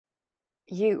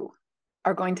you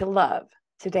are going to love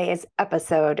today's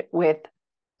episode with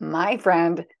my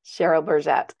friend, Cheryl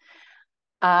Burget.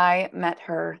 I met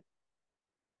her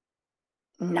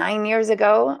 9 years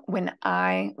ago when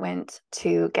I went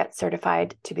to get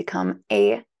certified to become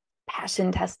a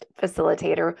passion test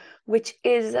facilitator, which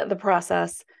is the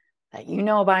process that you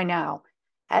know by now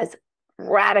has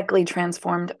radically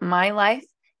transformed my life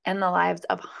and the lives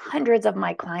of hundreds of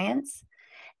my clients.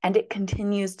 And it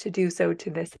continues to do so to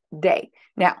this day.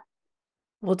 Now,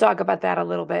 we'll talk about that a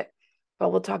little bit,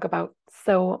 but we'll talk about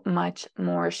so much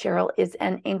more. Cheryl is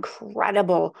an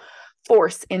incredible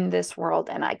force in this world,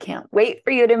 and I can't wait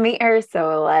for you to meet her.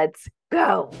 So let's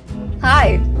go.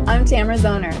 Hi, I'm Tamara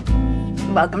Zoner.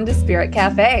 Welcome to Spirit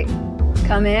Cafe.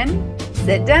 Come in,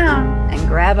 sit down, and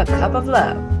grab a cup of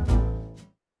love.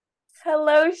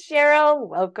 Hello, Cheryl.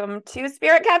 Welcome to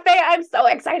Spirit Cafe. I'm so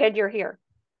excited you're here.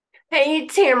 Hey,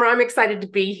 Tamara, I'm excited to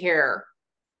be here.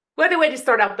 What a way to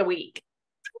start out the week.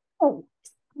 Oh,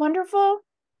 wonderful.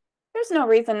 There's no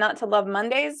reason not to love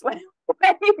Mondays when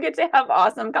you get to have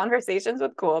awesome conversations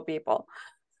with cool people.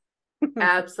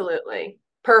 Absolutely.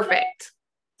 Perfect.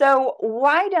 So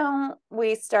why don't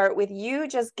we start with you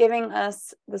just giving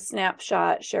us the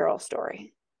snapshot Cheryl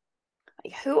story?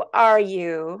 Like, who are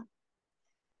you?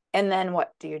 And then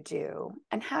what do you do?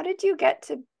 And how did you get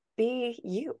to be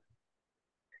you?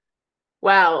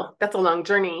 Wow, that's a long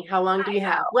journey. How long do you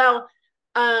have? Well,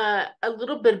 a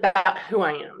little bit about who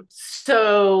I am.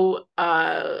 So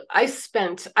I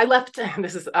left, I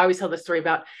always tell the story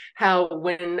about how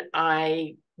when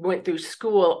I went through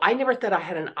school, I never thought I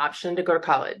had an option to go to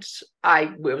college.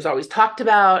 It was always talked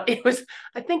about.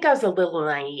 I think I was a little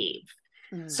naive.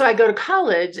 So I go to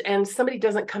college and somebody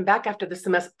doesn't come back after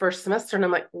the first semester. And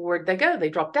I'm like, where'd they go? They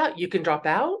dropped out. You can drop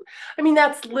out. I mean,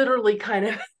 that's literally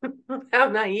kind of how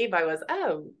naive I was.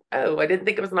 Oh, I didn't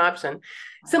think it was an option.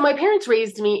 So my parents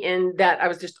raised me in that I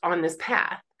was just on this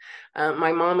path.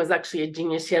 My mom was actually a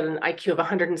genius. She had an IQ of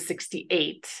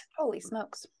 168. Holy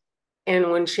smokes.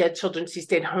 And when she had children, she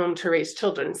stayed home to raise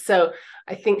children. So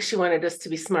I think she wanted us to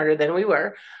be smarter than we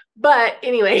were. But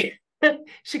anyway,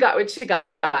 she got what she got.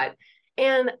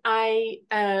 And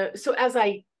so as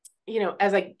I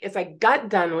got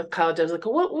done with college, I was like,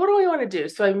 what do I want to do?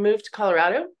 So I moved to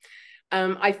Colorado.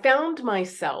 I found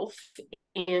myself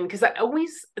because I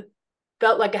always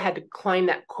felt like I had to climb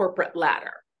that corporate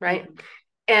ladder, right? Mm-hmm.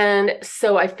 And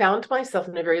so I found myself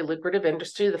in a very lucrative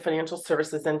industry, the financial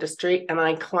services industry, and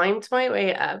I climbed my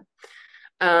way up.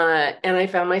 And I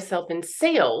found myself in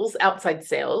sales, outside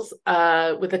sales,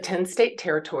 with a 10-state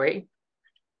territory,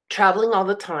 traveling all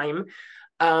the time.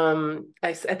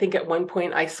 I think at one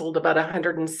point I sold about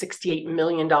 $168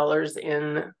 million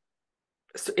in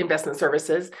investment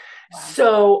services. Wow.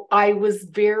 So I was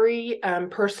very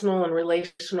personal and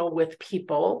relational with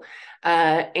people.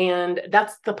 And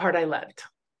that's the part I loved.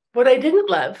 What I didn't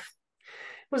love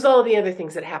was all the other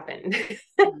things that happened.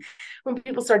 When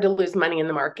people started to lose money in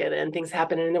the market and things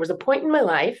happened. And there was a point in my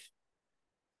life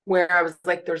where I was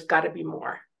like, there's got to be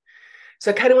more. So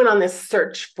I kind of went on this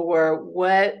search for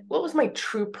what was my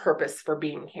true purpose for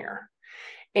being here.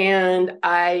 And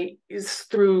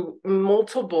through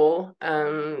multiple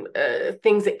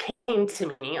things that came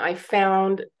to me, I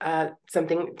found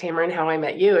something, Tamara, and how I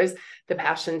met you is the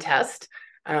Passion Test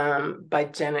by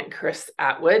Jen and Chris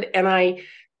Atwood. And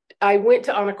I went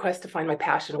on a quest to find my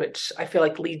passion, which I feel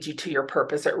like leads you to your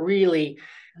purpose. It really,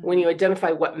 when you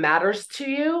identify what matters to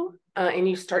you, and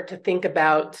you start to think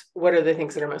about what are the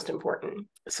things that are most important.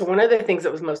 So one of the things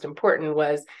that was most important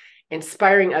was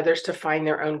inspiring others to find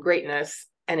their own greatness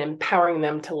and empowering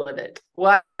them to live it.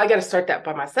 Well, I got to start that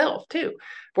by myself too,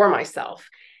 for myself.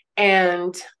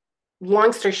 And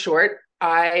long story short,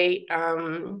 I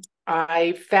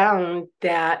found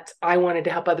that I wanted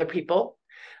to help other people.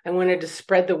 I wanted to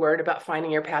spread the word about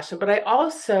finding your passion, but I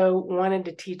also wanted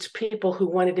to teach people who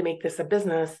wanted to make this a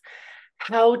business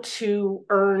how to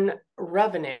earn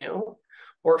revenue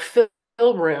or fill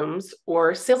rooms,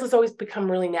 or sales has always become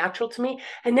really natural to me.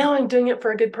 And now I'm doing it for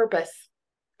a good purpose.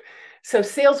 So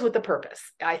sales with a purpose,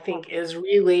 I think, is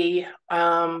really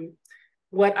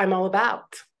what I'm all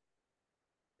about.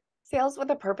 Sales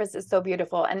with a purpose is so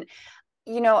beautiful. And,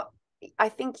 I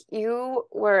think you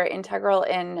were integral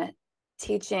in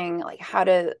teaching like how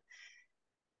to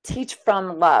teach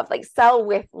from love, like sell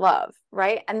with love,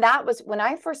 right? And that was when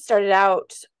I first started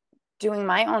out doing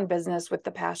my own business with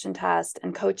the Passion Test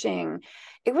and coaching.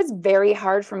 It was very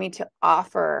hard for me to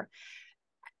offer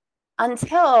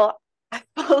until I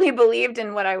fully believed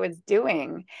in what I was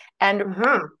doing and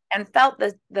felt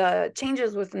the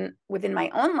changes within my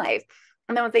own life.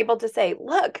 and then was able to say,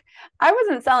 look, I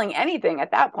wasn't selling anything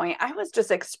at that point. I was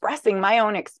just expressing my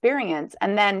own experience.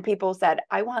 And then people said,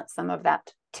 I want some of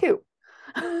that too.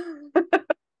 And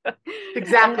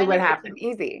Exactly then what it became happened.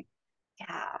 easy.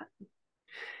 Yeah.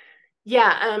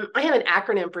 Yeah, I have an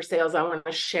acronym for sales I want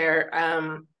to share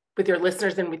with your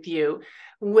listeners and with you,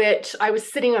 which I was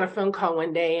sitting on a phone call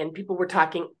one day and people were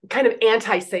talking kind of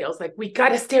anti-sales, like we got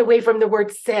to stay away from the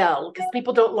word sell because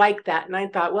people don't like that. And I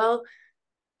thought, well,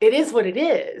 it is what it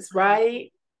is,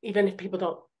 right? Even if people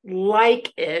don't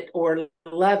like it or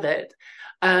love it.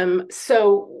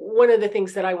 So one of the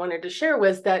things that I wanted to share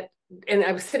was that, and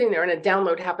I was sitting there and a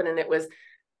download happened and it was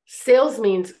sales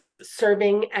means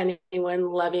serving anyone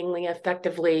lovingly,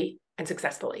 effectively, and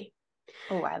successfully.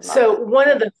 Oh, I love So that. one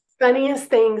of the funniest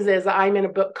things is I'm in a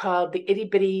book called the Itty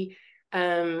Bitty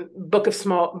book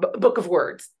of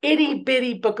words, itty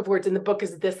bitty book of words, and the book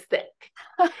is this thick.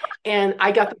 And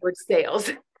I got the word sales.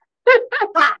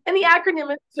 And the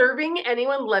acronym is serving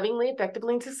anyone lovingly,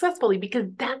 effectively, and successfully, because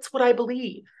that's what I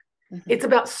believe. Mm-hmm. It's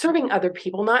about serving other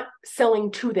people, not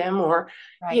selling to them or,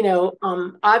 Right.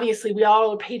 obviously we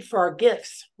all are paid for our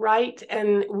gifts, right?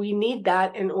 And we need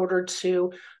that in order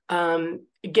to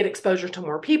get exposure to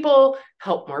more people,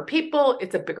 help more people.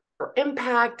 It's a bigger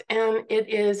impact and it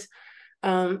is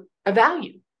a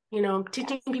value,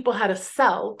 teaching people how to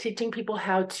sell, teaching people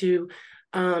how to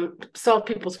solve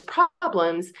people's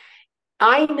problems.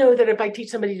 I know that if I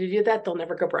teach somebody to do that, they'll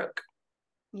never go broke.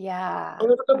 Yeah. They'll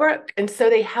never go broke. And so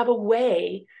they have a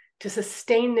way to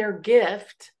sustain their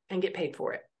gift and get paid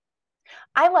for it.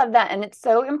 I love that. And it's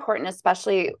so important,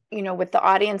 especially, with the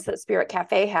audience that Spirit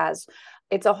Cafe has.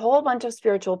 It's a whole bunch of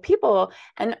spiritual people.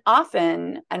 And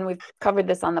often, and we've covered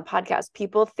this on the podcast,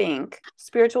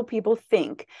 spiritual people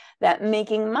think that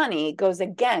making money goes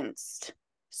against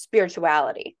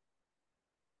spirituality.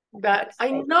 That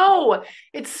I know,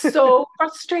 it's so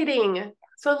frustrating.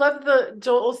 So I love the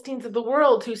Joel Osteens of the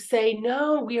world who say,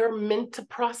 no, we are meant to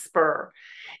prosper.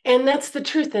 And that's the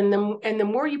truth. And the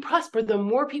more you prosper, the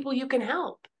more people you can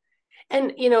help. And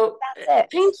That's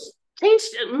it. change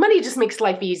money just makes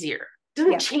life easier. It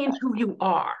doesn't Yes. change who you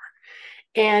are.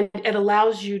 And it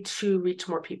allows you to reach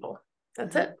more people.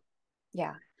 That's Mm-hmm. it.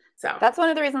 Yeah. So That's one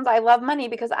of the reasons I love money,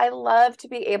 because I love to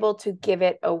be able to give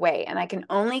it away. And I can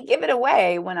only give it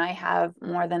away when I have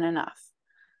more than enough.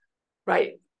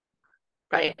 right.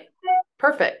 Right.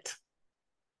 Perfect.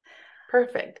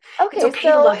 Perfect. It's Okay, okay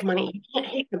to so love money. You can't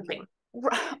hate something.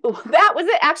 that was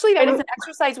it. Actually, that was And an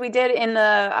exercise we did in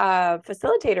the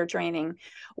facilitator training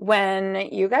when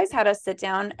you guys had us sit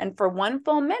down and for one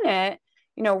full minute,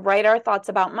 write our thoughts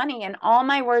about money. And all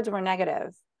my words were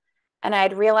negative. And I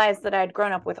had realized that I'd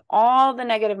grown up with all the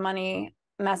negative money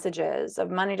messages of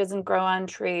money doesn't grow on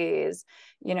trees.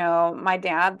 My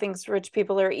dad thinks rich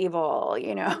people are evil,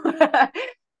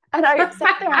 And I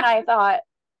sat there and I thought,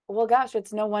 well, gosh,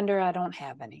 it's no wonder I don't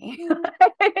have any.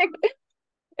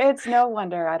 It's no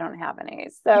wonder I don't have any. you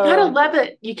gotta So love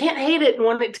it. You can't hate it and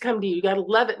want it to come to you. You gotta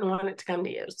love it and want it to come to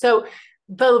you. So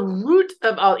the root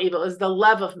of all evil is the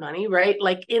love of money, right?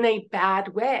 Like in a bad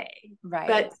way. right.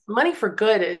 But money for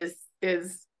good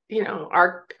is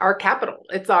our capital.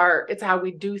 It's how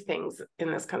we do things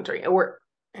in this country. Or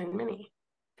in many.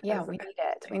 Yeah, we need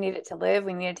it. We need it to live.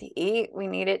 We need it to eat. We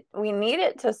need it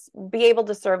to be able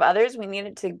to serve others. We need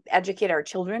it to educate our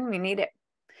children. We need it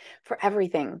for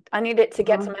everything. I need it to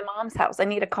get to my mom's house. I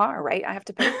need a car, right? I have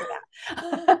to pay for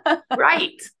that.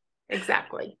 Right.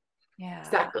 Exactly. Yeah.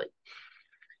 Exactly.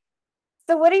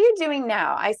 So what are you doing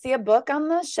now? I see a book on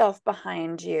the shelf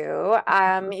behind you.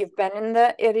 You've been in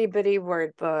the itty bitty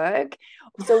word book.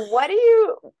 So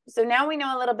now we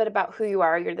know a little bit about who you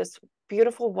are. You're this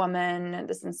beautiful woman,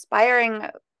 this inspiring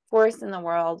force in the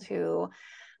world who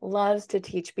loves to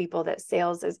teach people that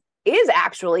sales is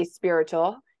actually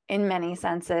spiritual in many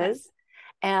senses.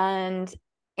 And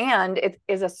it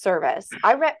is a service.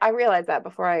 I realized that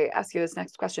before I ask you this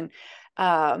next question.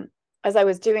 As I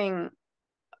was doing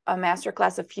a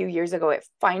masterclass a few years ago, it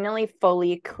finally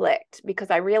fully clicked, because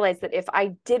I realized that if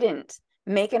I didn't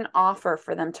make an offer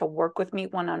for them to work with me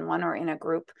one-on-one or in a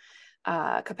group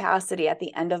capacity at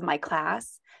the end of my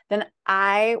class, then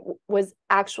I was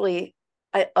actually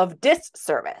of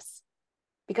disservice,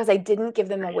 because I didn't give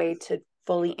them a way to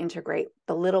fully integrate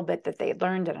the little bit that they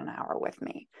learned in an hour with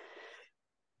me.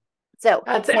 So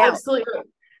That's now, absolutely right.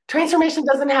 Transformation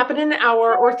doesn't happen in an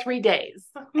hour or 3 days.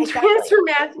 exactly.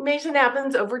 Transformation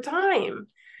happens over time.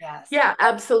 Yes. Yeah,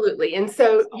 absolutely. And Takes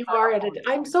so you over are a at whole it.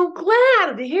 new I'm so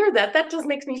glad to hear that. That just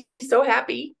makes me so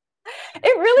happy.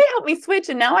 It really helped me switch.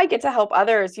 And now I get to help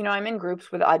others. I'm in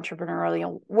groups with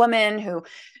entrepreneurial women who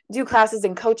do classes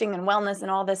in coaching and wellness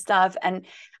and all this stuff. And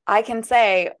I can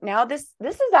say now this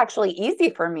is actually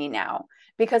easy for me now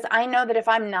because I know that if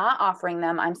I'm not offering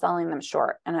them, I'm selling them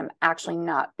short and I'm actually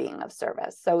not being of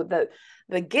service. So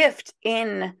the gift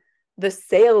in the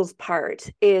sales part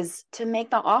is to make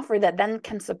the offer that then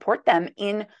can support them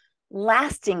in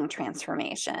lasting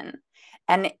transformation.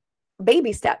 And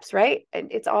baby steps, right?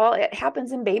 It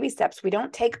happens in baby steps. We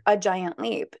don't take a giant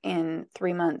leap in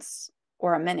 3 months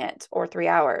or a minute or 3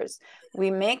 hours.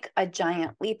 We make a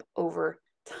giant leap over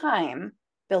time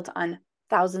built on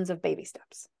thousands of baby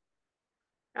steps.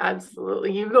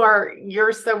 Absolutely.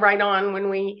 You're so right on when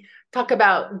we talk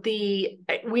about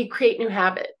we create new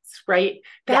habits, right?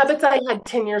 The Yes. habits I had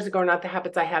 10 years ago are not the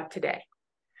habits I have today.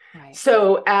 Right.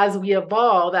 So as we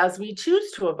evolve, as we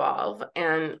choose to evolve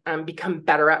and become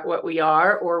better at what we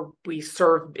are, or we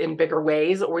serve in bigger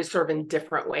ways, or we serve in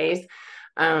different ways,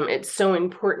 it's so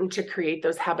important to create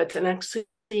those habits and actually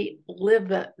live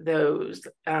those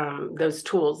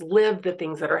tools, live the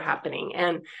things that are happening,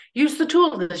 and use the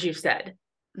tools as you said.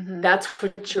 Mm-hmm.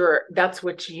 That's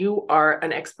what you are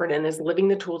an expert in, is living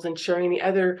the tools and sharing with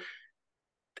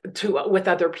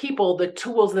other people the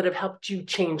tools that have helped you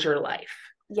change your life.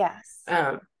 Yes.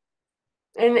 Um,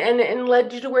 and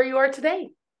led you to where you are today,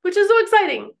 which is so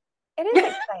exciting. It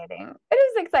is exciting. It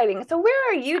is exciting. So where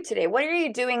are you today? What are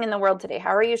you doing in the world today?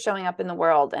 How are you showing up in the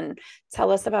world? And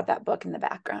tell us about that book in the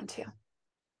background too.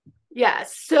 Yeah,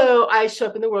 so I show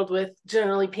up in the world with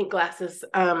generally pink glasses.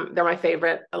 They're my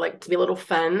favorite. I like to be a little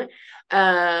fun.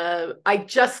 I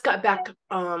just got back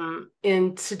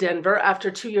into Denver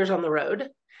after 2 years on the road,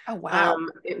 Oh, wow.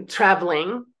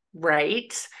 traveling,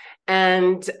 right?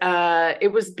 And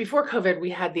it was before COVID. We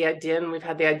had the idea, and we've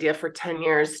had the idea for 10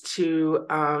 years to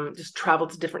just travel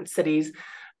to different cities.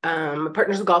 My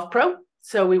partner's a golf pro,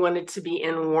 so we wanted to be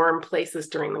in warm places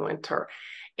during the winter.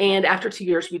 And after 2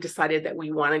 years, we decided that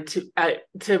we wanted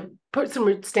to put some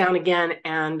roots down again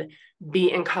and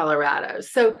be in Colorado.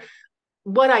 So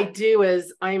what I do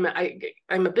is I'm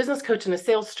a business coach and a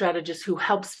sales strategist who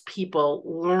helps people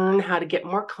learn how to get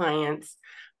more clients,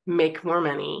 make more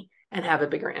money, and have a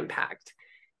bigger impact.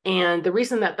 And the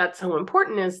reason that that's so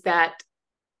important is that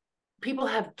people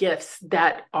have gifts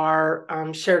that are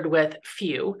shared with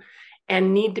few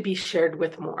and need to be shared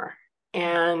with more.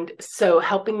 And so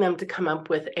helping them to come up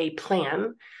with a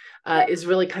plan is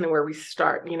really kind of where we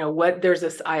start.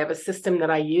 I have a system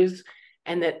that I use,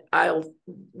 and that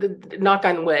knock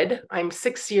on wood, I'm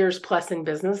 6 years plus in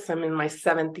business. I'm in my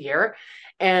 7th year.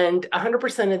 And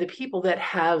 100% of the people that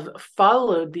have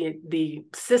followed the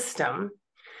system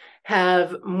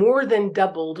have more than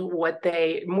doubled what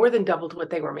they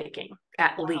were making,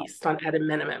 at Wow. least at a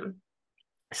minimum.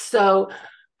 So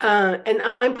and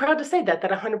I'm proud to say that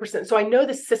 100%. So I know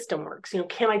the system works.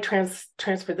 Can I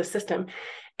transfer the system?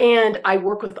 And I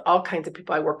work with all kinds of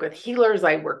people. I work with healers.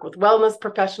 I work with wellness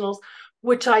professionals,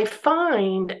 which I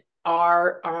find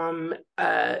are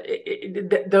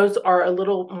those are a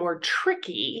little more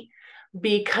tricky,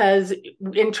 because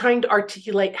in trying to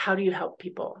articulate how do you help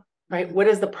people, right? Mm-hmm. What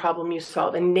is the problem you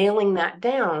solve, and nailing that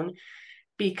down,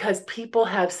 because people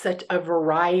have such a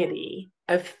variety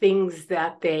of things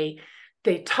that they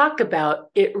talk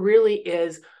about. It really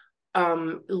is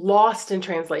lost in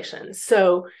translation.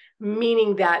 So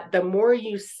meaning that the more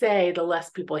you say, the less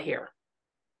people hear.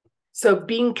 So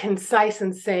being concise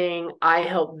and saying, I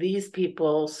help these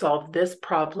people solve this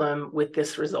problem with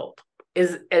this result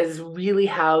is really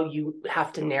how you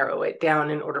have to narrow it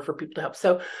down in order for people to help.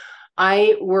 So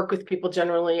I work with people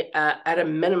generally at a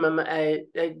minimum. I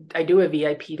do a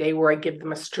VIP day where I give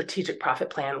them a strategic profit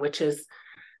plan, which is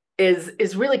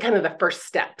really kind of the first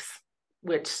steps,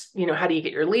 which, how do you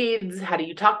get your leads? How do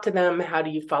you talk to them? How do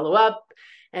you follow up?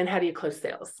 And how do you close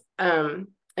sales?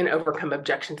 And overcome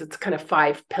objections. It's kind of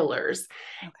 5 pillars.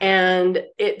 Okay. And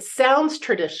it sounds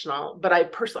traditional, but I've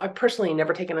personally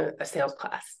never taken a sales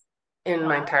class in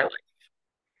my entire life.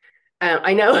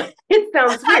 I know it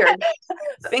sounds weird.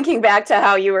 Thinking back to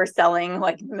how you were selling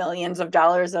like millions of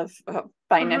dollars of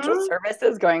financial Mm-hmm.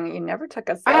 services, you never took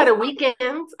a I sales. had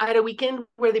a weekend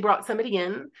where they brought somebody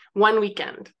in, one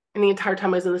weekend, and the entire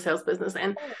time I was in the sales business.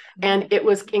 And it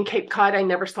was in Cape Cod. I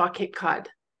never saw Cape Cod,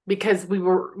 because we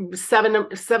were seven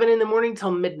in the morning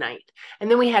till midnight. And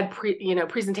then we had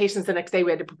presentations the next day we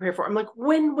had to prepare for. I'm like,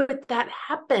 when would that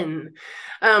happen?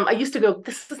 I used to go,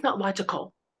 this is not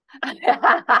logical. So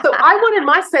I wanted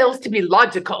my sales to be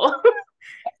logical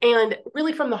and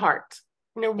really from the heart,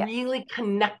 Yeah. really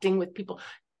connecting with people.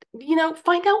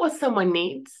 Find out what someone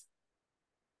needs.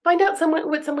 Find out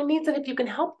what someone needs, and if you can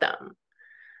help them.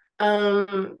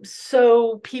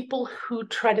 So people who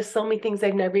try to sell me things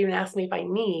they've never even asked me if I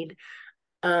need,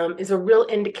 is a real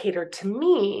indicator to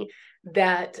me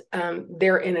that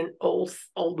they're in an old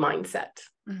mindset.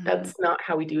 That's not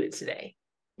how we do it today.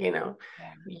 You know,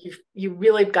 Yeah. you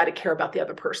really got to care about the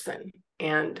other person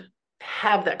and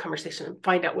have that conversation and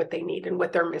find out what they need and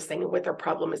what they're missing and what their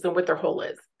problem is and what their hole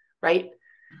is, right?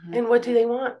 And what do they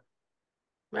want,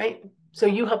 right? So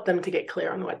you help them to get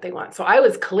clear on what they want. So I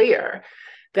was clear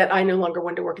that I no longer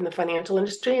wanted to work in the financial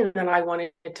industry and that I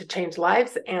wanted to change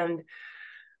lives. And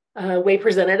way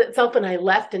presented itself, and I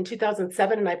left in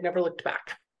 2007, and I've never looked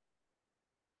back.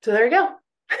 So there you go.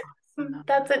 Awesome.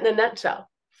 That's it in a nutshell.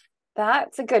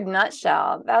 That's a good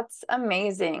nutshell. That's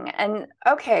amazing. And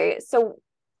okay, so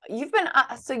you've been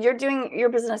so you're doing your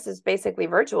business is basically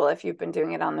virtual if you've been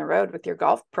doing it on the road with your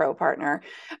golf pro partner.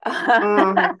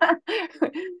 Mm-hmm.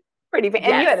 And you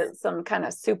Yes. had some kind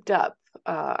of souped up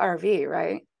RV,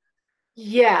 right?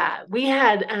 Yeah, we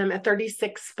had a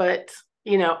 36-foot,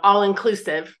 all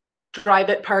inclusive, drive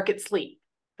it, park it, sleep.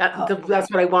 Oh,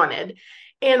 That's what I wanted,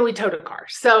 and we towed a car.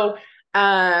 So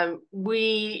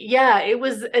it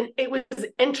was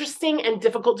interesting and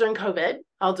difficult during COVID,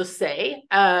 I'll just say,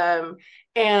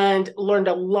 and learned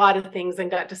a lot of things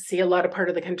and got to see a lot of part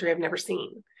of the country I've never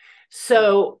seen.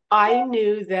 So I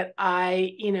knew that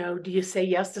do you say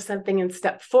yes to something and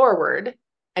step forward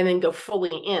and then go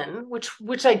fully in,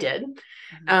 which I did,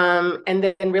 and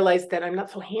then realized that I'm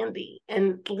not so handy,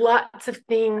 and lots of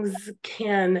things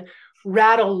can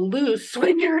rattle loose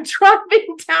when you're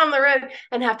driving down the road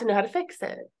and have to know how to fix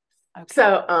it. Okay.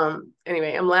 So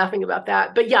anyway, I'm laughing about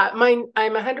that. But yeah, I'm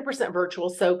 100% virtual.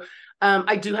 So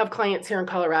I do have clients here in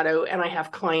Colorado, and I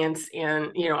have clients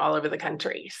in, all over the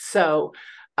country. So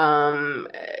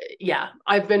yeah,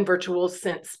 I've been virtual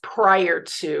since prior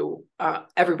to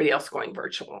everybody else going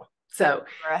virtual. So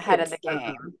we're ahead of the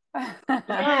game.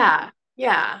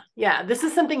 Yeah. This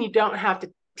is something you don't have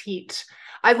to teach.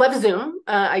 I love Zoom.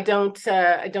 I don't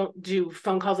do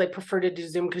phone calls. I prefer to do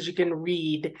Zoom because you can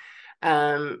read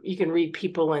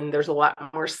people, and there's a lot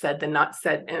more said than not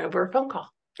said over a phone call.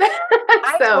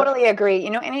 I totally agree.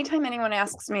 Anytime anyone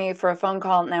asks me for a phone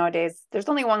call nowadays, there's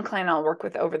only one client I'll work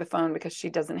with over the phone because she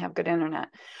doesn't have good internet.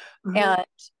 And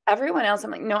everyone else,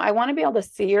 I'm like, no, I want to be able to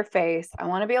see your face. I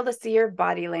want to be able to see your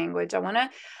body language. I want to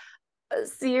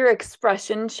see your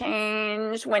expression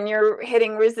change when you're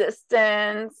hitting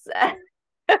resistance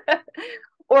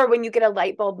or when you get a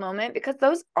light bulb moment, because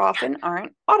those often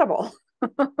aren't audible.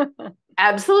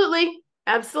 Absolutely.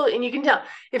 And you can tell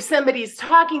if somebody's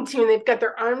talking to you and they've got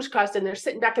their arms crossed and they're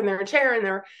sitting back in their chair and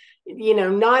they're,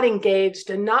 not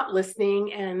engaged and not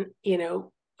listening, and,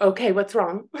 okay, what's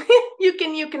wrong? you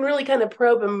can really kind of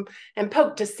probe them and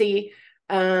poke to see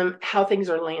how things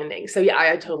are landing. So yeah,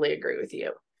 I totally agree with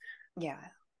you. Yeah,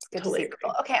 it's good to see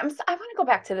people. Okay, I want to go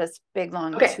back to this big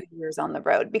long 2 years on the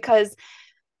road, because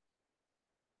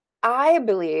I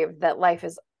believe that life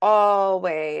is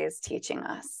always teaching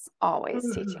us,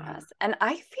 And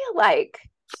I feel like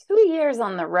 2 years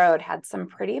on the road had some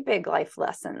pretty big life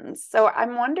lessons. So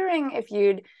I'm wondering if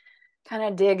you'd kind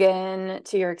of dig in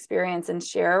to your experience and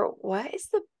share what is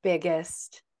the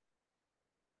biggest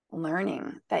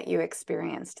learning that you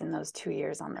experienced in those 2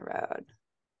 years on the road?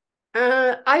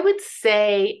 I would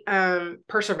say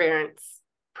perseverance.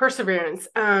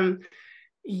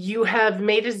 You have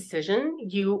made a decision.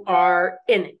 You are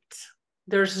in it.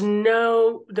 There's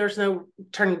no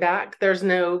turning back. There's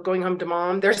no going home to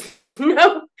mom. There's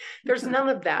none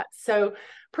of that. So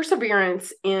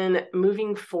perseverance in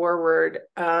moving forward.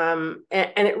 And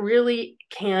it really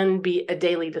can be a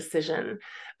daily decision,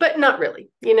 but not really.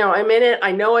 I'm in it.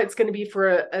 I know it's going to be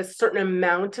for a certain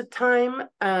amount of time.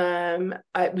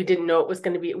 We didn't know it was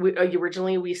going to be,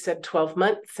 originally we said 12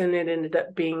 months, and it ended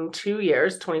up being 2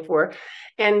 years, 24,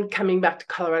 and coming back to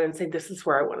Colorado and saying, this is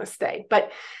where I want to stay.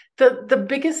 But the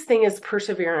biggest thing is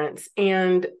perseverance,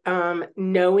 and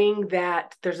knowing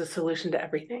that there's a solution to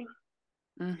everything.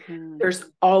 There's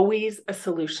always a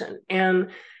solution.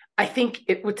 And I think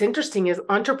what's interesting is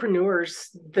entrepreneurs,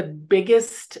 the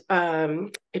biggest,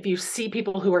 if you see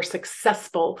people who are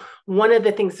successful, one of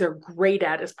the things they're great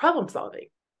at is problem solving.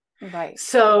 Right.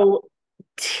 So,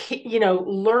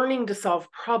 learning to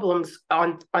solve problems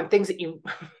on things that you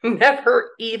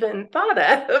never even thought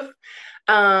of.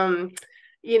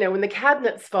 When the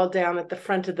cabinets fall down at the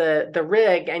front of the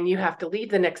rig and you have to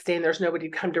leave the next day and there's nobody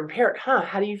to come to repair it.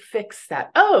 How do you fix that?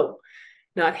 Oh,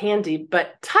 not handy,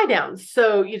 but tie downs.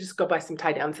 So you just go buy some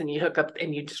tie downs and you hook up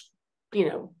and you just,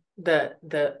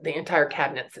 the entire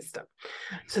cabinet system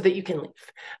so that you can leave.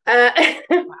 A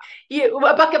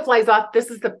bucket flies off.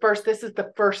 This is the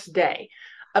first day.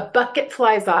 a bucket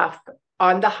flies off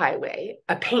on the highway,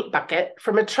 a paint bucket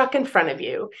from a truck in front of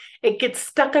you. It gets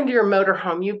stuck under your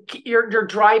motorhome. You're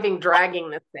driving,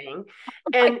 dragging this thing,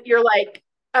 and you're like,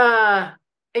 and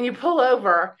you pull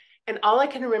over, and all I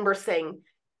can remember saying,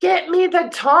 "Get me the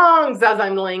tongs," as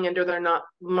I'm laying under there, not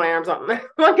my arms on.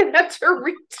 I'm gonna have to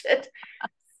reach it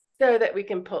so that we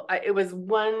can pull. It was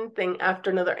one thing after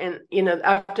another, and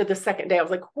after the second day, I was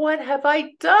like, "What have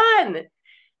I done?"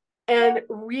 And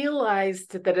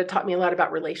realized that it taught me a lot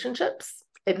about relationships.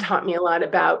 It taught me a lot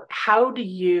about how do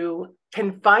you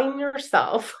confine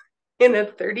yourself in a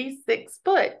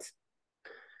 36-foot,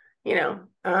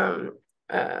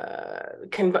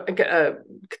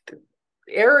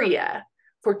 area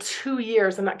for 2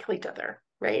 years and not kill each other,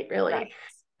 right? Really. Right.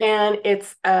 And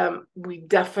it's we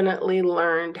definitely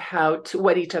learned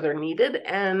what each other needed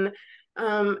and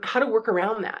how to work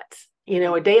around that.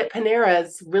 A day at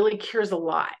Panera's really cures a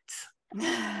lot.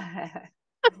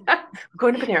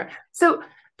 Going to Panera. So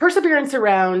perseverance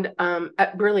around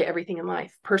really everything in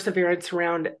life. Perseverance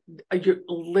around you're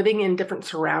living in different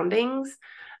surroundings,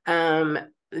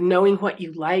 knowing what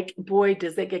you like. Boy,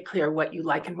 does it get clear what you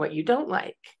like and what you don't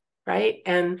like, right?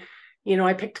 And,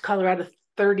 I picked Colorado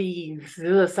 30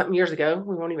 something years ago.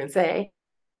 We won't even say.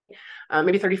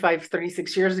 Maybe 35,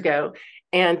 36 years ago.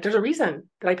 And there's a reason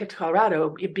that I picked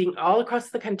Colorado, it being all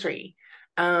across the country.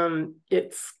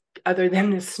 It's other than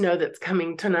the snow that's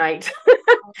coming tonight.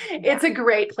 It's a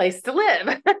great place to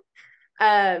live.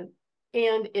 And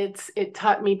it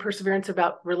taught me perseverance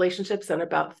about relationships and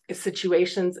about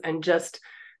situations and just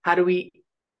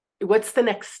what's the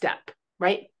next step,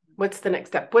 right? What's the next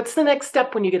step? What's the next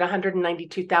step when you get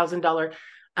 $192,000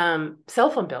 cell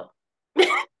phone bill?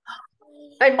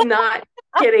 I'm not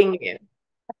kidding you.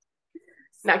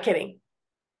 Not kidding.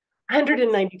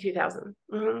 192,000.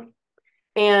 Mm-hmm.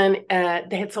 And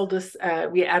they had sold us,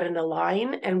 we added a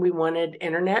line and we wanted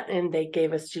internet and they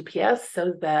gave us GPS.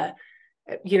 So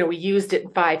we used it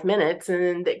in 5 minutes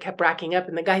and it kept racking up.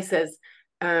 And the guy says,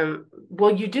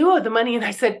 well, you do owe the money. And I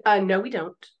said, no, we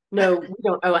don't. No, we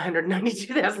don't owe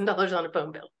 $192,000 on a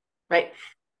phone bill. Right.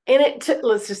 And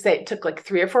let's just say it took like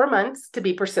 3 or 4 months to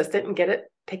be persistent and get it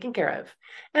taken care of.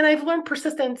 And I've learned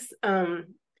persistence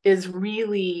is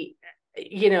really,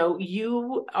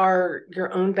 you are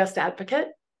your own best advocate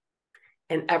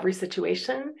in every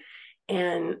situation.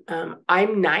 And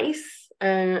I'm nice,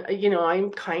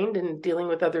 I'm kind in dealing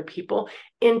with other people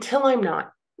until I'm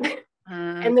not. Mm-hmm.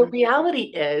 And the reality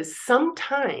is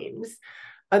sometimes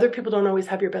other people don't always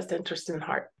have your best interest at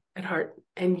heart,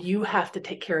 and you have to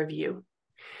take care of you.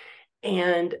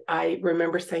 And I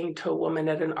remember saying to a woman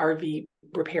at an RV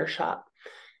repair shop,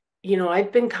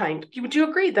 I've been kind. Would you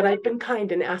agree that I've been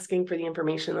kind in asking for the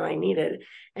information that I needed?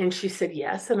 And she said,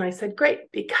 yes. And I said,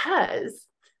 great, because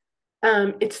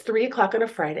it's 3:00 on a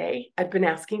Friday. I've been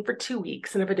asking for 2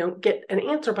 weeks. And if I don't get an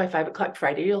answer by 5:00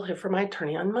 Friday, you'll hear from my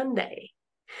attorney on Monday.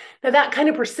 Now, that kind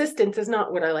of persistence is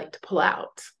not what I like to pull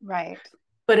out. Right.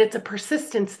 But it's a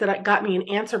persistence that got me an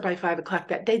answer by 5:00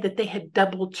 that day that they had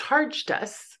double charged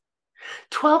us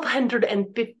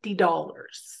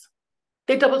 $1,250.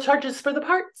 They double charged us for the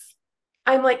parts.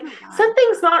 I'm like,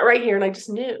 something's not right here. And I just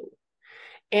knew.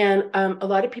 And a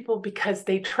lot of people, because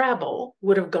they travel,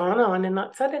 would have gone on and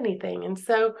not said anything. And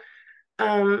so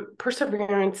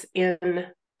perseverance in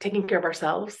taking care of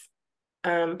ourselves,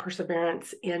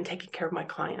 perseverance in taking care of my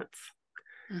clients.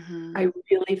 Mm-hmm. I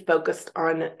really focused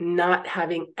on not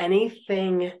having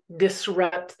anything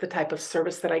disrupt the type of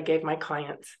service that I gave my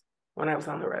clients when I was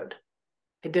on the road.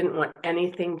 I didn't want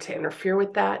anything to interfere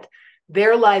with that.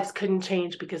 Their lives couldn't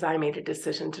change because I made a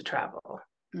decision to travel.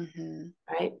 Mm-hmm.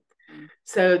 Right. Mm-hmm.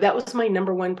 So that was my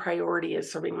number one priority,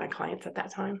 is serving my clients at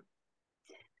that time.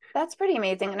 That's pretty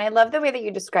amazing. And I love the way that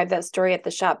you described that story at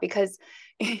the shop, because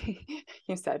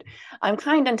you said, I'm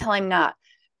kind until I'm not.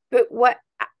 But what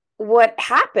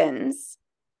happens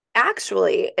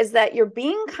actually is that you're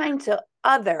being kind to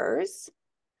others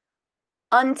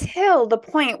until the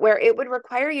point where it would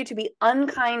require you to be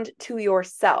unkind to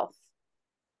yourself.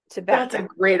 That's a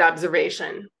great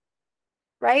observation.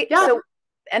 Right? Yeah. So,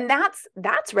 and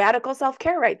that's radical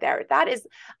self-care right there. That is,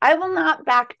 I will not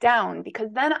back down, because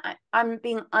then I'm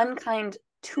being unkind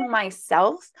to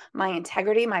myself, my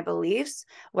integrity, my beliefs,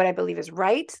 what I believe is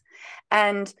right.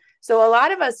 And so a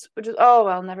lot of us would just, oh,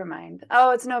 well, never mind.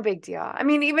 Oh, it's no big deal. I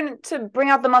mean, even to bring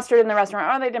out the mustard in the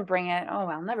restaurant, oh, they didn't bring it. Oh,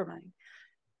 well, never mind.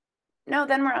 No,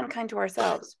 then we're unkind to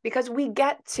ourselves, because we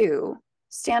get to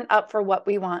stand up for what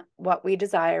we want, what we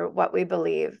desire, what we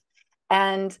believe.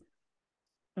 And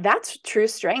that's true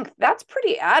strength. That's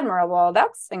pretty admirable.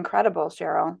 That's incredible,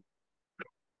 Cheryl.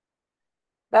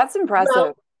 That's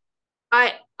impressive.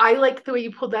 Well, I like the way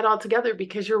you pulled that all together,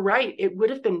 because you're right. It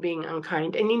would have been being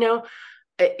unkind. And,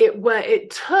 it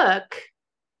took,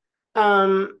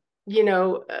 I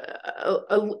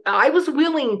was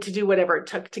willing to do whatever it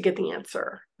took to get the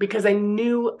answer, because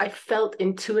I felt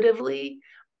intuitively,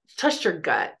 trust your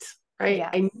gut, right? Yes.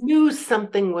 I knew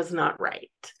something was not right.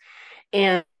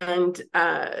 And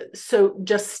so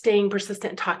just staying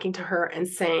persistent, talking to her and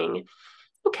saying,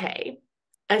 okay,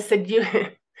 I said,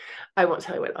 I won't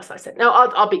tell you what else I said. No,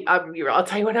 I'll be real. I'll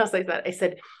tell you what else I said. I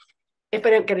said, if I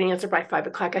don't get an answer by 5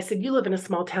 o'clock, I said, you live in a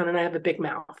small town and I have a big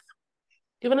mouth.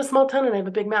 You live in a small town and I have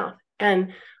a big mouth.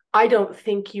 And I don't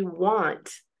think you want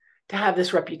to have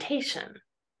this reputation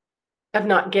of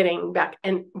not getting back.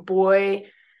 And boy,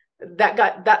 that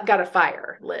got a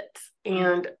fire lit.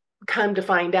 And come to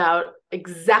find out,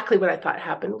 exactly what I thought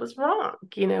happened was wrong.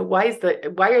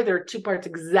 Why are there two parts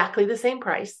exactly the same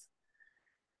price?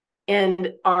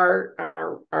 And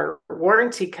our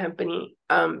warranty company,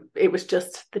 it was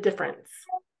just the difference.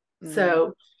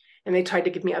 So, and they tried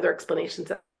to give me other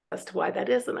explanations as to why that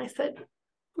is. And I said,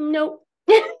 nope,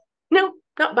 nope,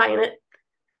 not buying it.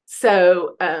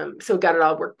 So got it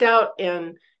all worked out.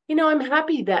 And, I'm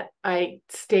happy that I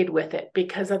stayed with it,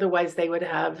 because otherwise they would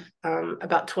have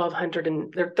about $1,200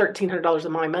 and $1,300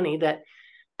 of my money that,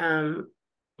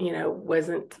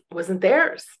 wasn't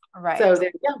theirs. Right. So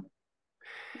there you go.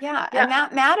 Yeah. And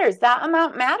that matters. That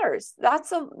amount matters.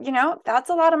 That's a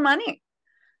lot of money.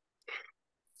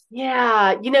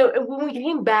 Yeah. When we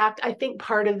came back, I think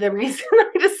part of the reason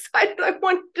I decided I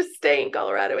wanted to stay in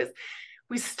Colorado is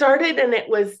we started and it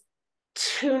was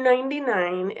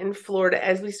 $299 in Florida.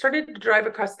 As we started to drive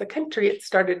across the country,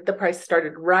 the price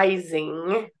started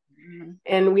rising.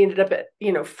 And we ended up at,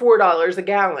 $4 a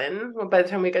gallon by the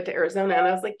time we got to Arizona. And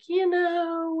I was like,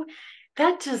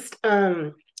 that just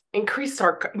increased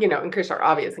our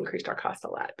cost a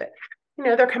lot. But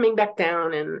they're coming back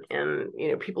down, and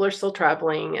people are still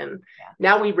traveling, and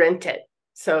now we rent it.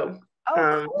 So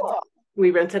cool.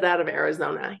 We rented out of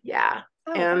Arizona. Yeah.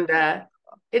 And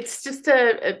it's just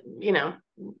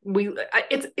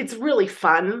it's really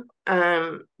fun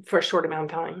for a short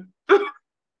amount of time.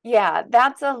 Yeah,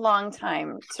 that's a long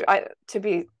time to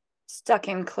be stuck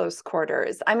in close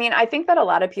quarters. I mean, I think that a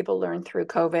lot of people learned through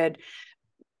COVID,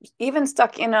 even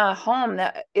stuck in a home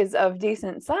that is of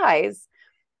decent size,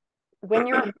 when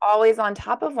you're always on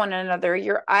top of one another,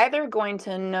 you're either going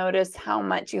to notice how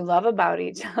much you love about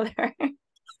each other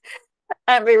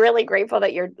and be really grateful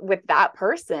that you're with that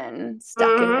person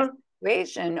stuck in this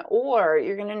situation, or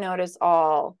you're going to notice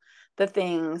all the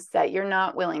things that you're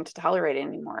not willing to tolerate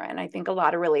anymore. And I think a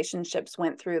lot of relationships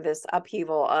went through this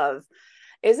upheaval of,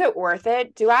 is it worth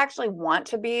it? Do I actually want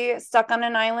to be stuck on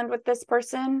an island with this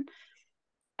person?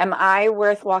 Am I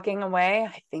worth walking away?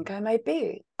 I think I might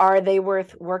be. Are they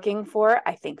worth working for?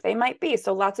 I think they might be.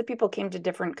 So lots of people came to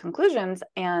different conclusions,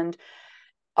 and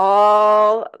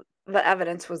all the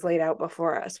evidence was laid out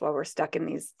before us while we're stuck in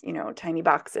these, tiny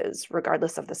boxes,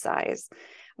 regardless of the size.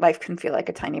 Life can feel like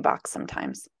a tiny box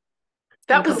sometimes.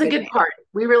 That was the good part.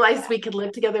 We realized we could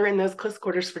live together in those close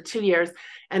quarters for 2 years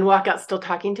and walk out still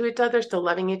talking to each other, still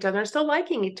loving each other, still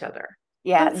liking each other.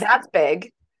 Yeah, that's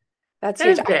big. That's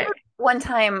huge. Big. One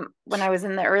time when I was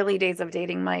in the early days of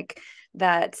dating Mike,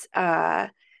 that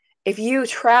if you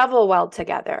travel well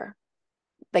together,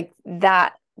 like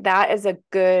that is a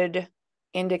good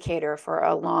indicator for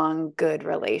a long, good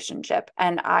relationship.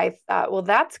 And I thought, well,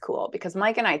 that's cool, because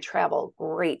Mike and I travel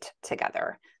great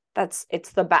together.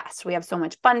 It's the best. We have so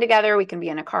much fun together. We can be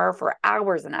in a car for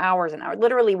hours and hours and hours.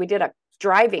 Literally, we did a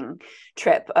driving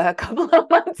trip a couple of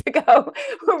months ago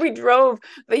where we drove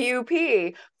the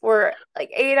UP for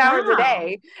like 8 hours a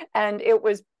day, and it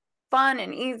was fun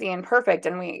and easy and perfect,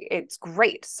 and it's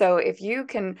great. So if you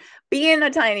can be in a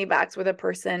tiny box with a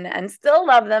person and still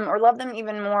love them, or love them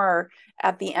even more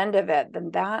at the end of it,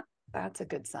 then that's a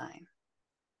good sign.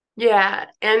 Yeah.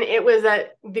 And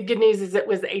the good news is it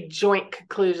was a joint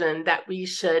conclusion that we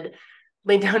should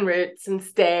lay down roots and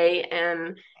stay.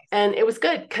 And it was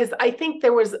good, because I think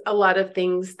there was a lot of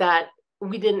things that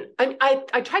we didn't,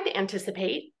 I tried to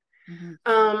anticipate,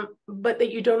 but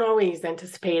that you don't always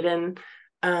anticipate. And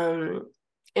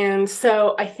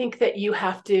so I think that you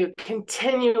have to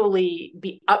continually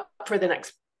be up for the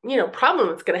next problem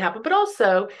that's going to happen, but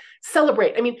also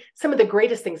celebrate. I mean, some of the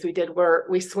greatest things we did were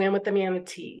we swam with the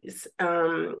manatees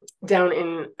down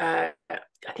in I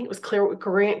think it was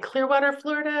Clearwater,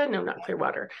 Florida. No, not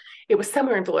Clearwater. It was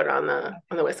somewhere in Florida on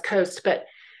the West Coast, but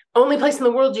only place in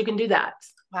the world you can do that.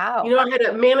 Wow. I had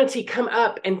a manatee come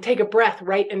up and take a breath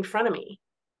right in front of me.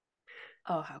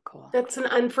 Oh, how cool. That's an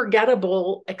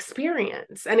unforgettable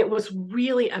experience. And it was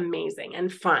really amazing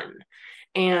and fun.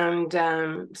 And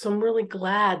so I'm really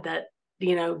glad that,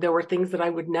 there were things that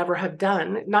I would never have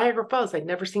done. Niagara Falls, I'd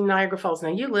never seen Niagara Falls. Now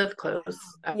you live close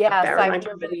up Yes, there, and I've I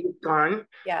driven. probably gone.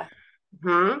 Yeah.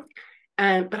 Hmm.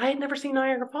 But I had never seen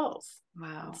Niagara Falls.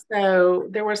 Wow. So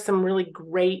there were some really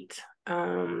great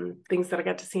things that I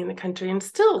got to see in the country and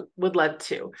still would love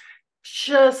to,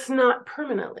 just not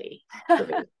permanently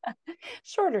living.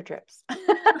 Shorter trips.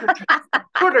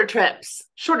 Shorter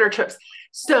trips.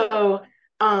 So,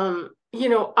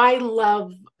 I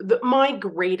love my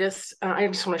greatest, I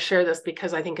just want to share this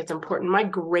because I think it's important. My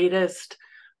greatest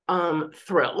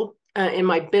thrill in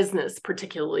my business,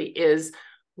 particularly, is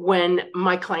when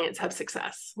my clients have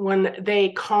success, when they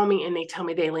call me and they tell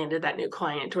me they landed that new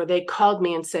client, or they called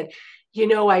me and said,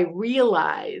 I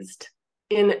realized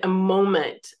in a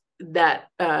moment that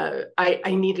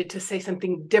I needed to say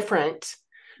something different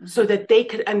so that they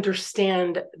could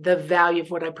understand the value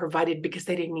of what I provided, because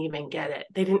they didn't even get it.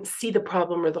 They didn't see the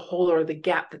problem or the hole or the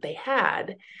gap that they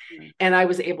had. And I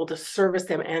was able to service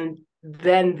them. And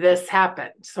then this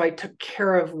happened. So I took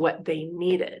care of what they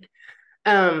needed.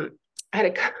 I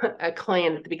had a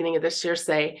client at the beginning of this year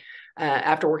say,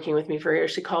 after working with me for a year,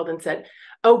 she called and said,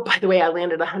 "Oh, by the way, I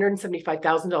landed a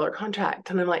 $175,000 contract."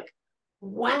 And I'm like,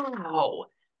 wow.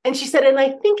 And she said, "And I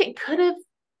think it could have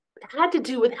had to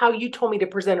do with how you told me to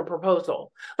present a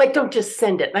proposal. Like, don't just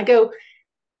send it." And I go,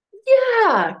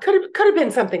 "Yeah, could have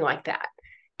been something like that."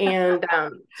 And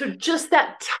so just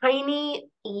that tiny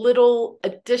little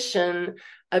addition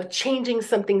of changing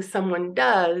something someone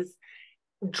does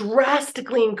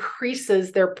drastically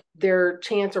increases their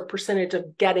chance or percentage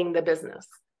of getting the business,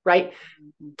 right?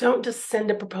 Don't just send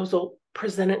a proposal,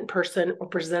 present it in person or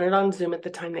present it on Zoom at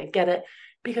the time they get it.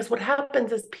 Because what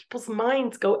happens is people's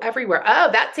minds go everywhere.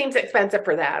 Oh, that seems expensive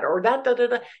for that, or that, da, da,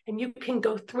 da. And you can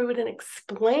go through it and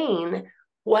explain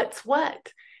what's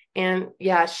what. And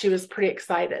yeah, she was pretty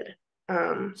excited. I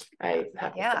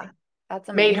have to say, That's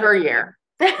made amazing. her year.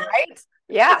 Right?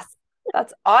 Yes.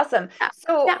 That's awesome. Yeah,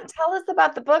 So yeah. tell us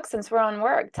about the book since we're on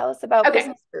work. Tell us about Okay.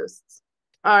 Business Boosts.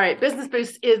 All right. Business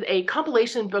Boost is a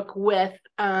compilation book with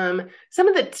some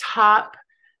of the top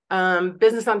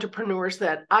business entrepreneurs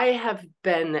that I have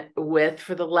been with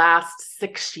for the last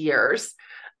 6 years.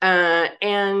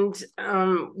 And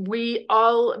we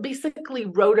all basically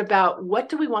wrote about, what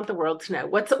do we want the world to know?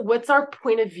 What's our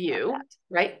point of view,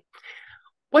 right?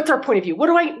 What's our point of view? What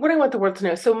do I want the world to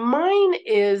know? So mine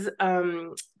is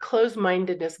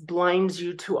closed-mindedness blinds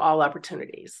you to all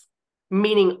opportunities,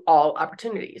 meaning all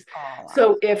opportunities. Oh, wow.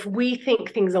 So if we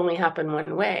think things only happen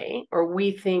one way, or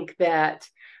we think that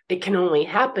it can only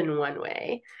happen one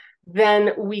way,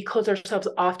 then we close ourselves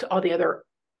off to all the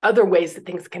other ways that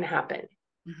things can happen.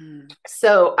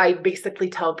 So I basically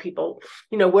tell people,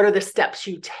 what are the steps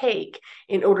you take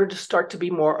in order to start to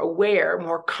be more aware,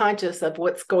 more conscious of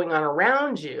what's going on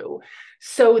around you,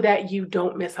 so that you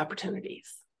don't miss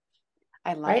opportunities.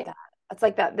 I love Right? that. It's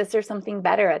like that. This or something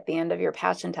better at the end of your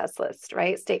passion test list,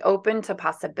 right? Stay open to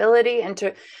possibility and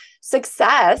to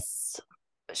success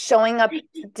showing up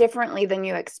differently than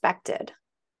you expected.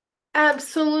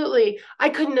 Absolutely. I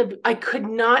could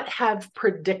not have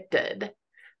predicted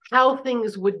how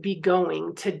things would be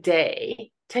going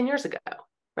today 10 years ago,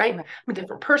 right? I'm a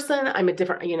different person. I'm a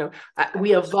different,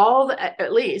 we evolve,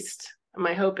 at least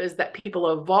my hope is that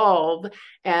people evolve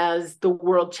as the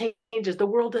world changes. The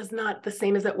world is not the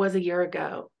same as it was a year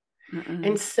ago.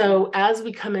 And so as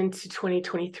we come into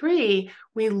 2023,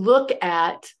 we look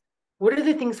at, what are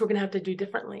the things we're going to have to do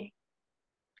differently?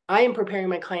 I am preparing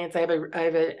my clients. I have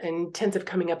an intensive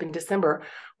coming up in December,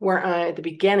 where at the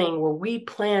beginning, where we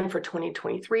plan for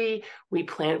 2023, we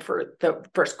plan for the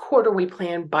first quarter, we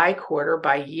plan by quarter,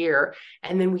 by year,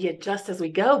 and then we adjust as we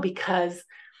go, because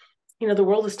the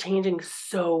world is changing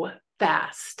so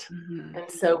fast. And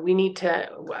so we need to,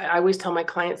 I always tell my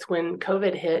clients when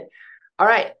COVID hit, all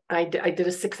right, I did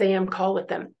a 6 a.m. call with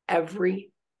them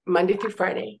every Monday through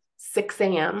Friday, 6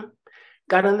 a.m.,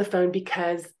 got on the phone,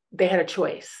 because they had a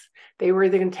choice. They were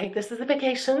either going to take this as a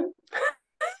vacation,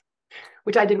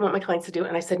 which I didn't want my clients to do.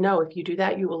 And I said, no, if you do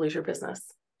that, you will lose your business.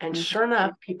 And sure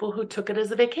enough, people who took it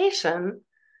as a vacation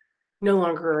no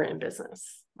longer are in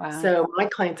business. Wow. So my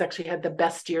clients actually had the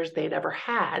best years they'd ever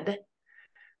had,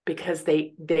 because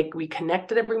we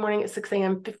connected every morning at 6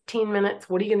 a.m., 15 minutes.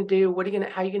 What are you going to do?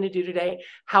 How are you going to do today?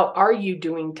 How are you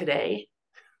doing today?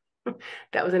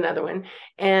 That was another one.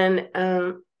 And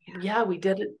yeah, we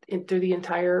did it through the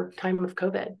entire time of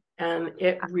COVID, and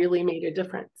it really made a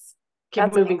difference.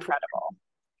 That's moving incredible. Forward.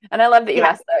 And I love that you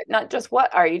asked that, not just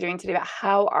what are you doing today, but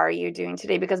how are you doing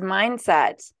today? Because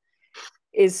mindset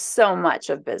is so much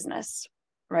of business,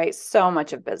 right? So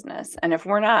much of business. And if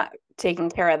we're not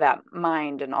taking care of that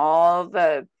mind and all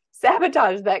the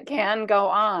sabotage that can go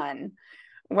on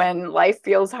when life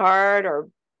feels hard,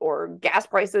 or gas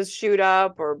prices shoot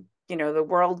up, or the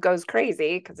world goes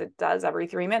crazy, because it does every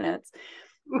 3 minutes.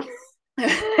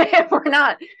 If we're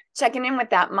not checking in with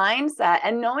that mindset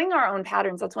and knowing our own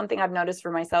patterns, that's one thing I've noticed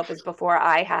for myself, is before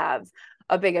I have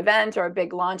a big event or a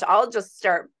big launch, I'll just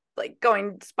start like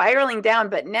spiraling down.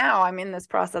 But now I'm in this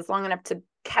process long enough to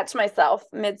catch myself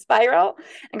mid-spiral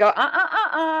and go,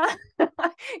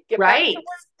 get back to work,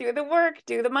 do the work,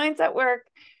 do the mindset work,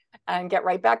 and get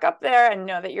right back up there, and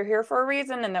know that you're here for a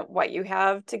reason, and that what you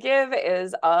have to give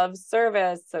is of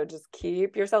service. So just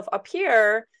keep yourself up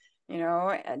here,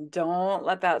 and don't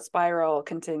let that spiral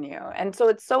continue. And so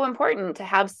it's so important to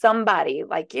have somebody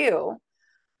like you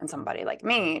and somebody like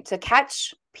me to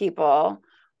catch people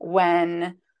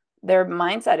when their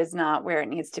mindset is not where it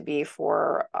needs to be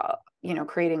for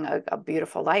creating a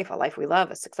beautiful life, a life we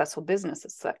love, a successful business, a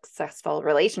successful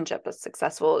relationship, a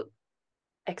successful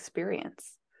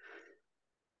experience.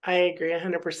 I agree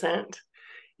 100%.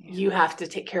 You have to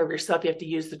take care of yourself. You have to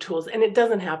use the tools, and it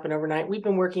doesn't happen overnight. We've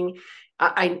been working.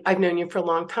 I've known you for a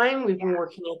long time. We've been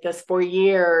working at this for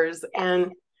years,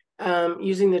 and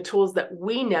using the tools that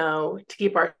we know to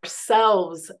keep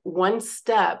ourselves one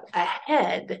step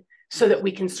ahead, so that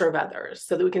we can serve others,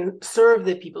 so that we can serve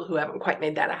the people who haven't quite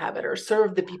made that a habit, or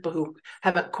serve the people who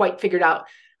haven't quite figured out,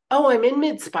 oh, I'm in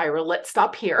mid-spiral, let's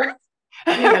stop here.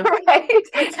 Right.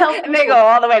 And they go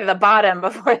all the way to the bottom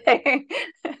before they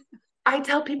I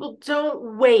tell people,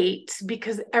 don't wait,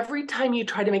 because every time you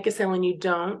try to make a sale and you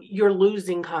don't, you're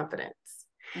losing confidence.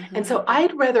 Mm-hmm. And so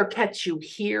I'd rather catch you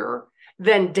here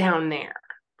than down there,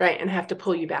 right? And have to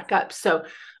pull you back up. So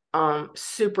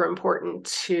super important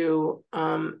to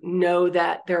know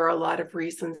that there are a lot of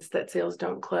reasons that sales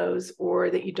don't close, or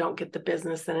that you don't get the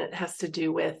business. And it has to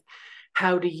do with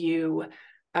how do you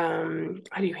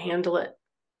handle it?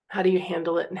 How do you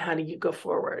handle it, and how do you go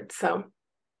forward? So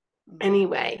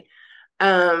anyway,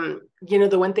 the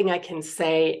one thing I can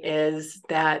say is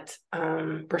that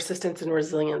persistence and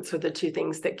resilience are the two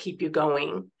things that keep you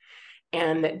going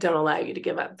and that don't allow you to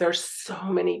give up. There's so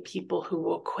many people who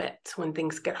will quit when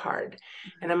things get hard.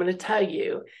 And I'm going to tell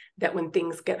you that when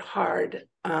things get hard,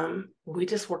 we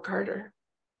just work harder.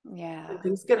 Yeah. When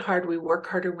things get hard, we work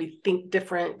harder, we think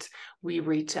different, we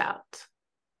reach out,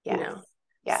 Yes.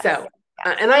 Yes. So,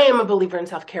 and I am a believer in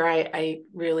self-care. I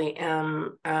really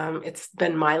am. It's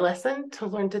been my lesson to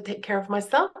learn to take care of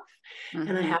myself. Mm-hmm.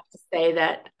 And I have to say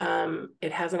that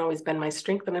it hasn't always been my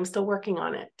strength, and I'm still working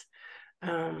on it.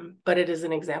 But it is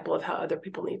an example of how other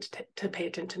people need to pay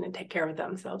attention and take care of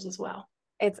themselves as well.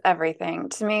 It's everything.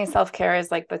 To me, self-care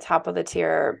is like the top of the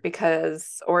tier,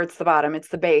 or it's the bottom, it's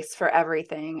the base for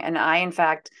everything. And I, in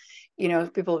fact,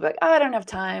 people will be like, oh, I don't have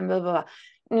time, blah, blah,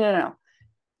 blah. No.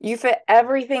 You fit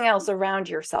everything else around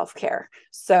your self-care.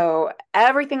 So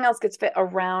everything else gets fit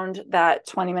around that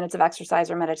 20 minutes of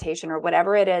exercise or meditation or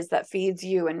whatever it is that feeds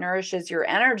you and nourishes your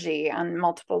energy on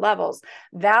multiple levels.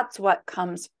 That's what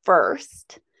comes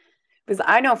first. Because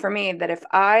I know for me that if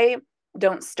I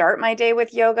don't start my day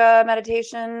with yoga,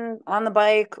 meditation, on the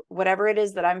bike, whatever it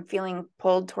is that I'm feeling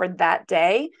pulled toward that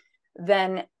day,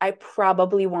 then I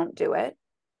probably won't do it.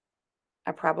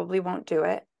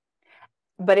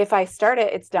 But if I start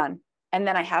it, it's done. And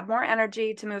then I have more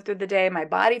energy to move through the day. My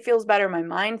body feels better. My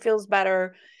mind feels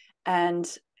better. And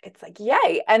it's like,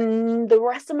 yay. And the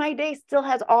rest of my day still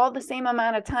has all the same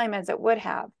amount of time as it would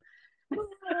have.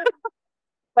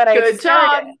 But I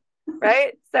started,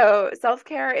 right? So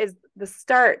self-care is the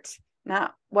start,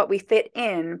 not what we fit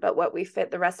in, but what we fit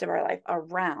the rest of our life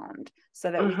around, so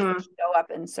that we can show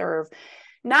up and serve,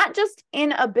 not just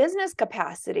in a business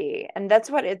capacity. And that's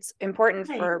what it's important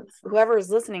for whoever is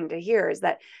listening to hear, is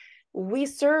that we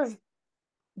serve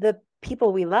the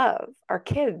people we love, our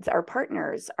kids, our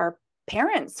partners, our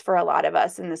parents, for a lot of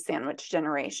us in the sandwich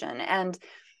generation. And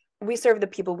we serve the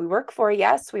people we work for.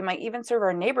 Yes, we might even serve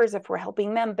our neighbors if we're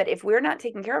helping them. But if we're not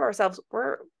taking care of ourselves,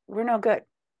 we're no good.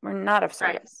 We're not of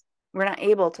service. Right. We're not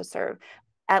able to serve,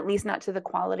 at least not to the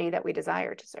quality that we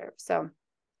desire to serve. So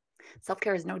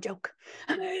self-care is no joke.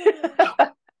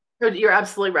 You're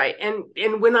absolutely right.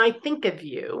 And when I think of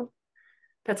you,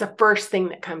 that's the first thing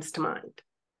that comes to mind,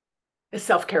 is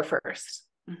self-care first.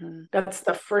 Mm-hmm. That's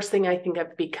the first thing I think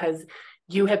of, because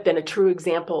you have been a true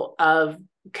example of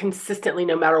consistently,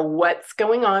 no matter what's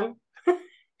going on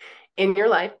in your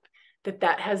life,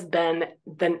 that has been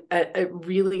a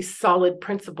really solid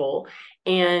principle.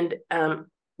 And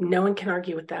no one can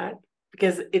argue with that.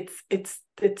 because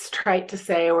it's trite to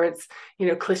say, or it's,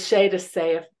 cliche to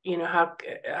say, if, how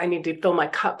I need to fill my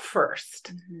cup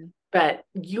first, but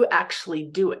you actually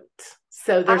do it.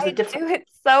 So there's a difference. I do it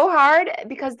so hard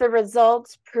because the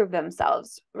results prove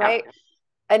themselves, right? Yeah.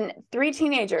 And 3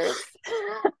 teenagers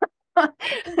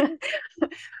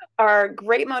are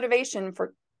great motivation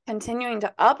for continuing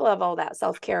to up-level that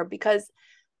self-care, because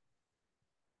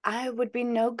I would be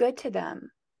no good to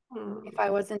them if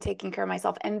I wasn't taking care of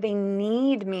myself, and they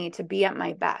need me to be at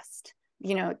my best.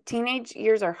 Teenage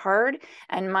years are hard,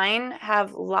 and mine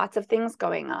have lots of things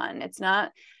going on.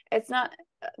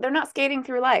 They're not skating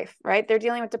through life, right? They're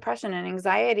dealing with depression and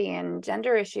anxiety and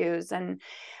gender issues and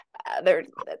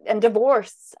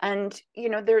divorce, and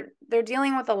they're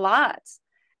dealing with a lot.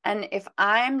 And if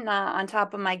I'm not on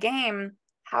top of my game,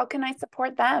 how can I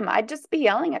support them? I'd just be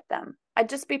yelling at them. I'd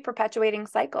just be perpetuating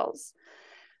cycles.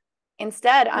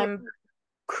 Instead, I'm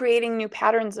creating new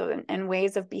patterns and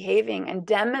ways of behaving and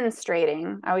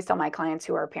demonstrating. I always tell my clients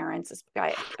who are parents,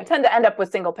 I tend to end up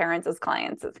with single parents as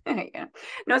clients.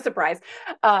 No surprise.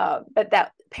 But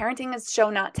that parenting is show,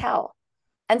 not tell.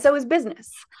 And so is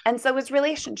business. And so is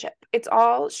relationship. It's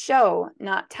all show,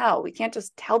 not tell. We can't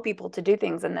just tell people to do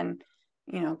things and then,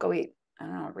 go eat, I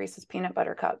don't know, Reese's peanut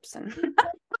butter cups and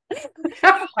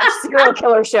watch serial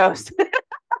killer shows.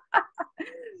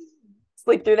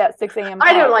 Sleep through that 6 a.m.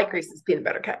 I don't like Reese's peanut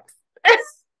butter cups.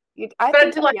 But I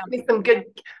do like me some good.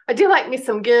 I do like me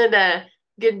some good,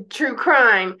 good true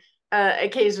crime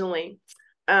occasionally.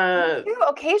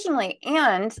 Occasionally,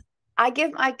 and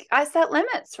I set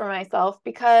limits for myself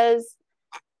because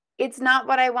it's not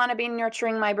what I want to be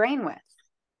nurturing my brain with.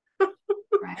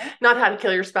 Right? Not how to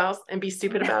kill your spouse and be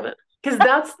stupid about it, because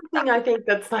that's the thing I think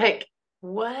that's like,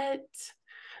 what,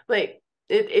 like.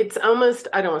 It's almost,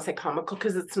 I don't want to say comical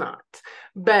because it's not,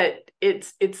 but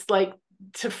it's like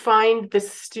to find the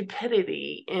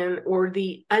stupidity or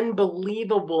the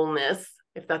unbelievableness,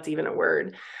 if that's even a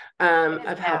word,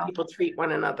 of how people treat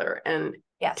one another. And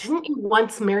didn't you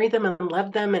once marry them and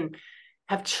love them and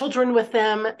have children with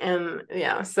them? And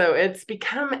so it's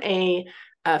become a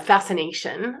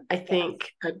fascination, I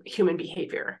think, of human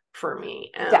behavior for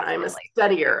me. And I'm a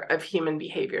studier of human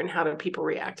behavior and how do people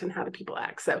react and how do people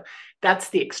act. So that's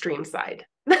the extreme side.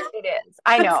 It is.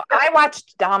 I know. I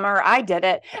watched Dahmer. I did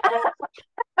it.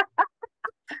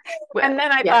 And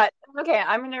then I thought, okay,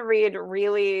 I'm going to read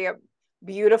really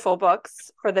beautiful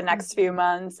books for the next few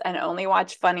months and only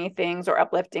watch funny things or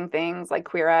uplifting things, like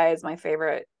Queer Eye is my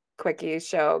favorite quickie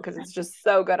show because it's just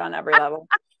so good on every level.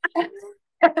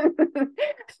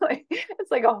 It's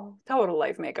like a total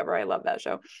life makeover. I love that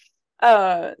show.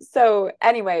 So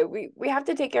anyway, we have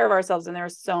to take care of ourselves, and there are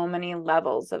so many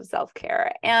levels of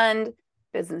self-care, and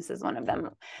business is one of them.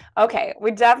 Okay,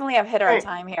 we definitely have hit our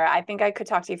time here. I think I could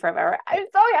talk to you forever. I'm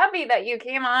so happy that you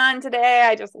came on today.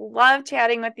 I just love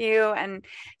chatting with you, and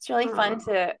it's really fun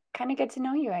to kind of get to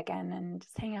know you again and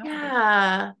just hang out with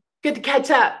you. Good to catch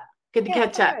up. Good to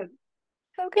catch up.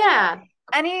 So good. Yeah.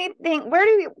 Anything, where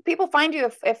do people find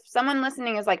you if someone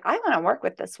listening is like, I want to work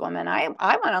with this woman, I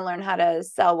want to learn how to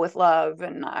sell with love,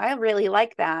 and I really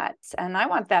like that, and I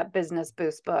want that business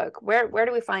boost book? Where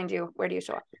do we find you? Where do you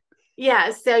show up?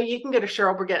 So you can go to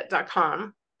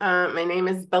CherylBurget.com. My name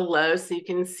is below, so you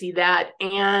can see that,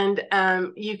 and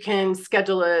you can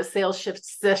schedule a sales shift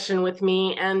session with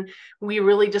me, and we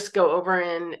really just go over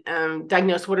and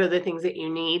diagnose what are the things that you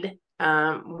need.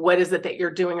 What is it that you're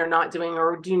doing or not doing,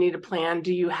 or do you need a plan?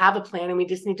 Do you have a plan and we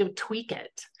just need to tweak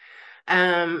it?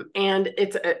 And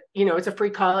it's a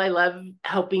free call. I love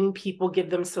helping people,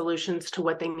 give them solutions to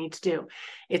what they need to do.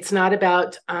 It's not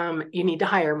about, you need to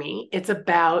hire me. It's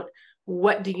about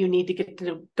what do you need to get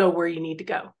to go where you need to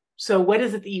go. So what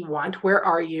is it that you want? Where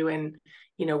are you? And,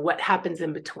 what happens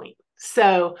in between?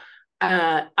 So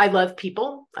I love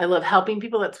people. I love helping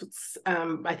people. That's what's,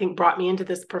 I think, brought me into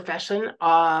this profession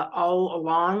all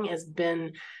along, has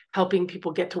been helping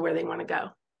people get to where they want to go.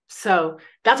 So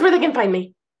that's where they can find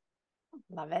me.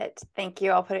 Love it. Thank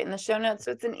you. I'll put it in the show notes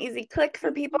so it's an easy click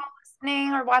for people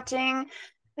listening or watching.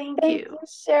 Thank you,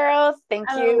 Cheryl. Thank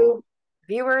you,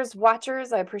 viewers,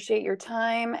 watchers. I appreciate your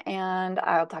time, and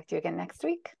I'll talk to you again next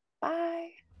week. Bye.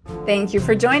 Thank you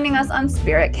for joining us on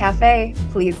Spirit Cafe.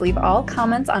 Please leave all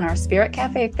comments on our Spirit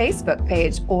Cafe Facebook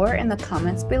page or in the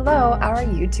comments below our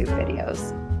YouTube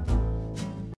videos.